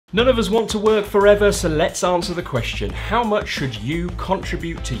None of us want to work forever, so let's answer the question, how much should you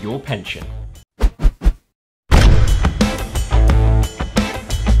contribute to your pension?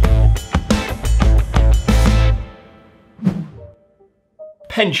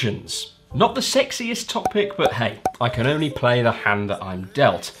 Pensions. Not the sexiest topic, but hey, I can only play the hand that I'm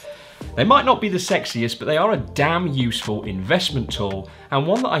dealt. They might not be the sexiest, but they are a damn useful investment tool, and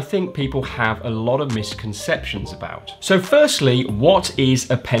one that I think people have a lot of misconceptions about. So firstly, what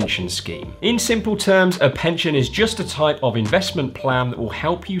is a pension scheme? In simple terms, a pension is just a type of investment plan that will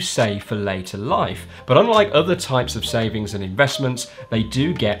help you save for later life. But unlike other types of savings and investments, they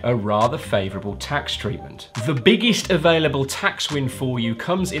do get a rather favourable tax treatment. The biggest available tax win for you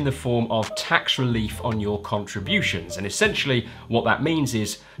comes in the form of tax relief on your contributions, and essentially what that means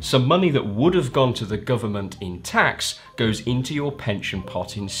is some money that would have gone to the government in tax goes into your pension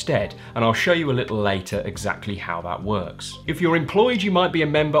pot instead, and I'll show you a little later exactly how that works. If you're employed, you might be a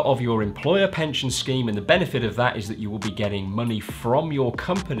member of your employer pension scheme, and the benefit of that is that you will be getting money from your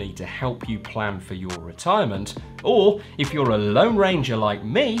company to help you plan for your retirement. Or if you're a lone ranger like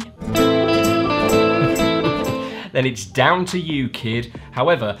me, then it's down to you, kid.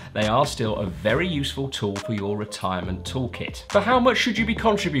 However, they are still a very useful tool for your retirement toolkit. But how much should you be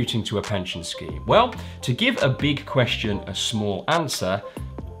contributing to a pension scheme? Well, to give a big question a small answer,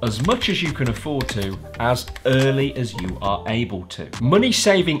 as much as you can afford to, as early as you are able to. Money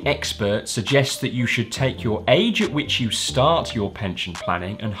saving experts suggest that you should take your age at which you start your pension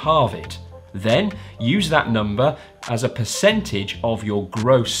planning and halve it. Then use that number as a percentage of your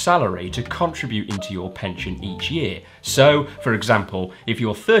gross salary to contribute into your pension each year. So, for example, if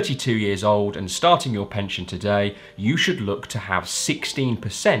you're 32 years old and starting your pension today, you should look to have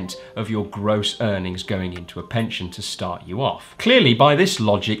 16% of your gross earnings going into a pension to start you off. Clearly, by this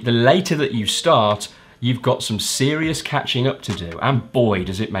logic, the later that you start, you've got some serious catching up to do, and boy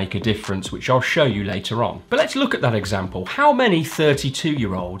does it make a difference, which I'll show you later on. But let's look at that example. How many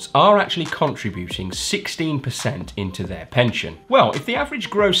 32-year-olds are actually contributing 16% into their pension? Well, if the average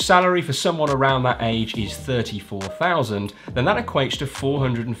gross salary for someone around that age is $34,000, then that equates to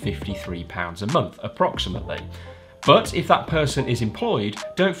 £453 a month, approximately. But if that person is employed,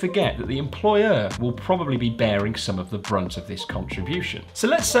 don't forget that the employer will probably be bearing some of the brunt of this contribution. So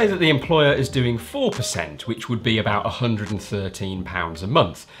let's say that the employer is doing 4%, which would be about £113 a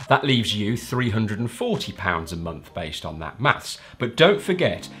month. That leaves you £340 a month based on that maths. But don't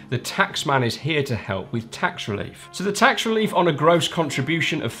forget, the taxman is here to help with tax relief. So the tax relief on a gross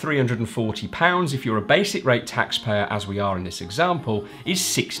contribution of £340, if you're a basic rate taxpayer, as we are in this example, is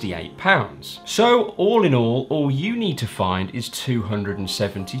 £68. So all in all you need to find is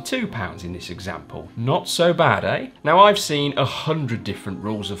 £272 in this example. Not so bad, eh? Now, I've seen 100 different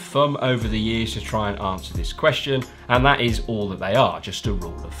rules of thumb over the years to try and answer this question, and that is all that they are, just a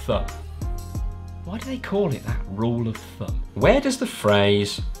rule of thumb. Why do they call it that, rule of thumb? Where does the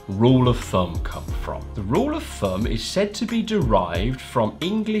phrase rule of thumb come from? The rule of thumb is said to be derived from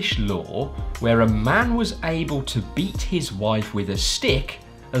English law, where a man was able to beat his wife with a stick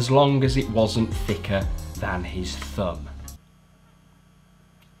as long as it wasn't thicker than his thumb.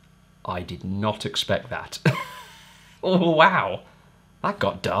 I did not expect that. Oh wow, that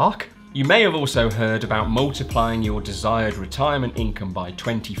got dark. You may have also heard about multiplying your desired retirement income by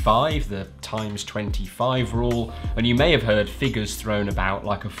 25, the times 25 rule, and you may have heard figures thrown about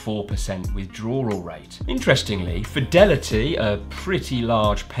like a 4% withdrawal rate. Interestingly, Fidelity, a pretty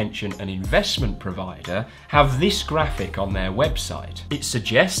large pension and investment provider, have this graphic on their website. It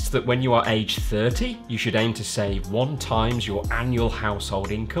suggests that when you are age 30, you should aim to save 1 times your annual household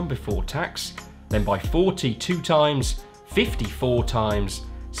income before tax, then by 40, 2 times, 50, 4 times,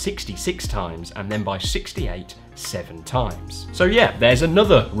 66 times, and then by 68, 7 times. So yeah, there's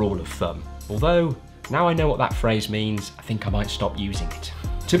another rule of thumb. Although, now I know what that phrase means, I think I might stop using it.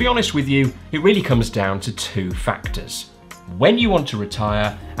 To be honest with you, it really comes down to 2 factors. When you want to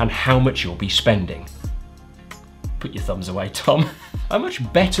retire, and how much you'll be spending. Put your thumbs away, Tom. A much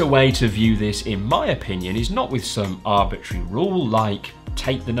better way to view this, in my opinion, is not with some arbitrary rule like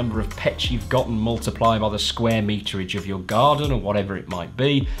take the number of pets you've got and multiply by the square meterage of your garden or whatever it might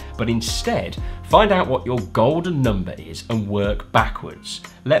be, but instead find out what your golden number is and work backwards.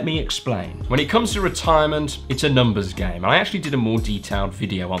 Let me explain. When it comes to retirement, it's a numbers game, and I actually did a more detailed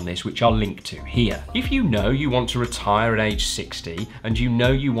video on this which I'll link to here. If you know you want to retire at age 60 and you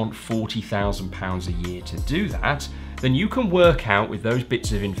know you want £40,000 a year to do that, then you can work out with those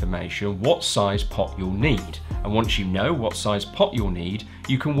bits of information what size pot you'll need. And once you know what size pot you'll need,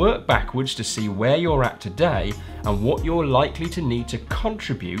 you can work backwards to see where you're at today and what you're likely to need to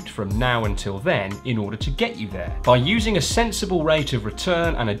contribute from now until then in order to get you there. By using a sensible rate of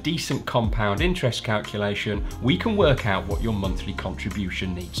return and a decent compound interest calculation, we can work out what your monthly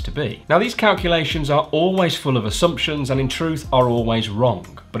contribution needs to be. Now, these calculations are always full of assumptions and in truth are always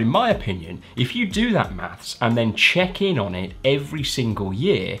wrong. But in my opinion, if you do that maths and then check in on it every single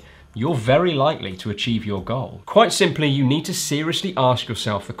year, you're very likely to achieve your goal. Quite simply, you need to seriously ask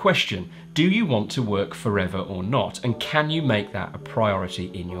yourself the question, do you want to work forever or not? And can you make that a priority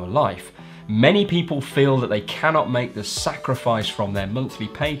in your life? Many people feel that they cannot make the sacrifice from their monthly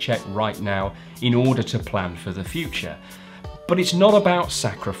paycheck right now in order to plan for the future. But it's not about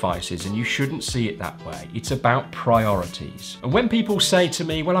sacrifices, and you shouldn't see it that way. It's about priorities. And when people say to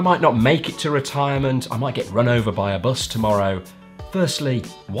me, well, I might not make it to retirement, I might get run over by a bus tomorrow. Firstly,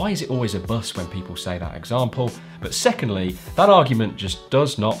 why is it always a bus when people say that example? But secondly, that argument just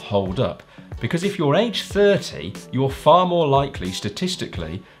does not hold up. Because if you're age 30, you're far more likely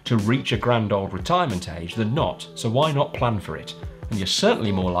statistically to reach a grand old retirement age than not. So why not plan for it? And you're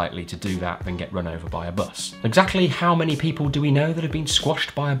certainly more likely to do that than get run over by a bus. Exactly how many people do we know that have been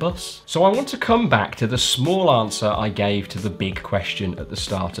squashed by a bus? So I want to come back to the small answer I gave to the big question at the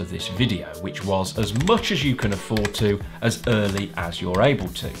start of this video, which was as much as you can afford to, as early as you're able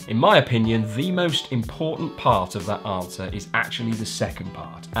to. In my opinion, the most important part of that answer is actually the second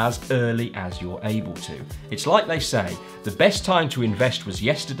part, as early as you're able to. It's like they say, the best time to invest was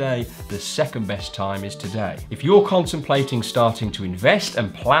yesterday, the second best time is today. If you're contemplating starting to invest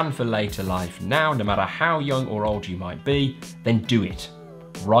and plan for later life now, no matter how young or old you might be, then do it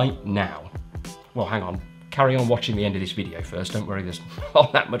right now. Well, hang on. Carry on watching the end of this video first. Don't worry, there's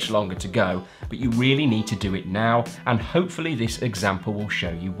not that much longer to go, but you really need to do it now, and hopefully this example will show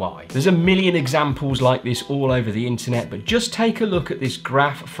you why. There's a million examples like this all over the internet, but just take a look at this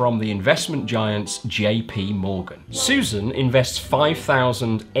graph from the investment giants JP Morgan. Susan invests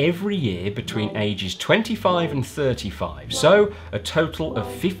 $5,000 every year between ages 25 and 35, so a total of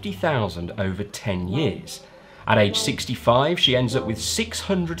 $50,000 over 10 years. At age 65, she ends up with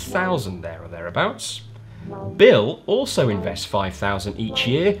 $600,000 there or thereabouts. Bill also invests $5,000 each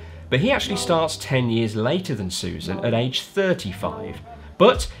year, but he actually starts 10 years later than Susan at age 35.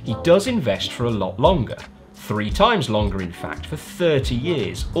 But he does invest for a lot longer, 3 times longer in fact, for 30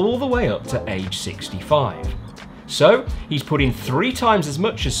 years, all the way up to age 65. So he's put in 3 times as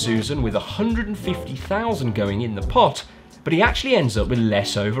much as Susan with $150,000 going in the pot, but he actually ends up with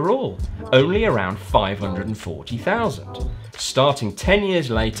less overall, only around $540,000. Starting 10 years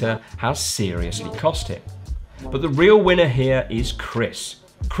later has seriously cost him. But the real winner here is Chris.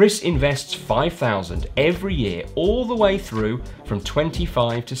 Chris invests $5,000 every year all the way through from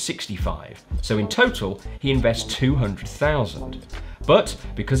 25 to 65. So in total, he invests $200,000. But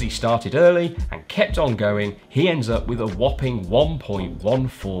because he started early and kept on going, he ends up with a whopping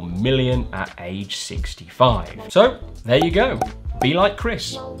 $1.14 million at age 65. So there you go. Be like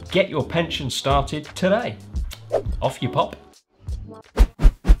Chris. Get your pension started today. Off you pop.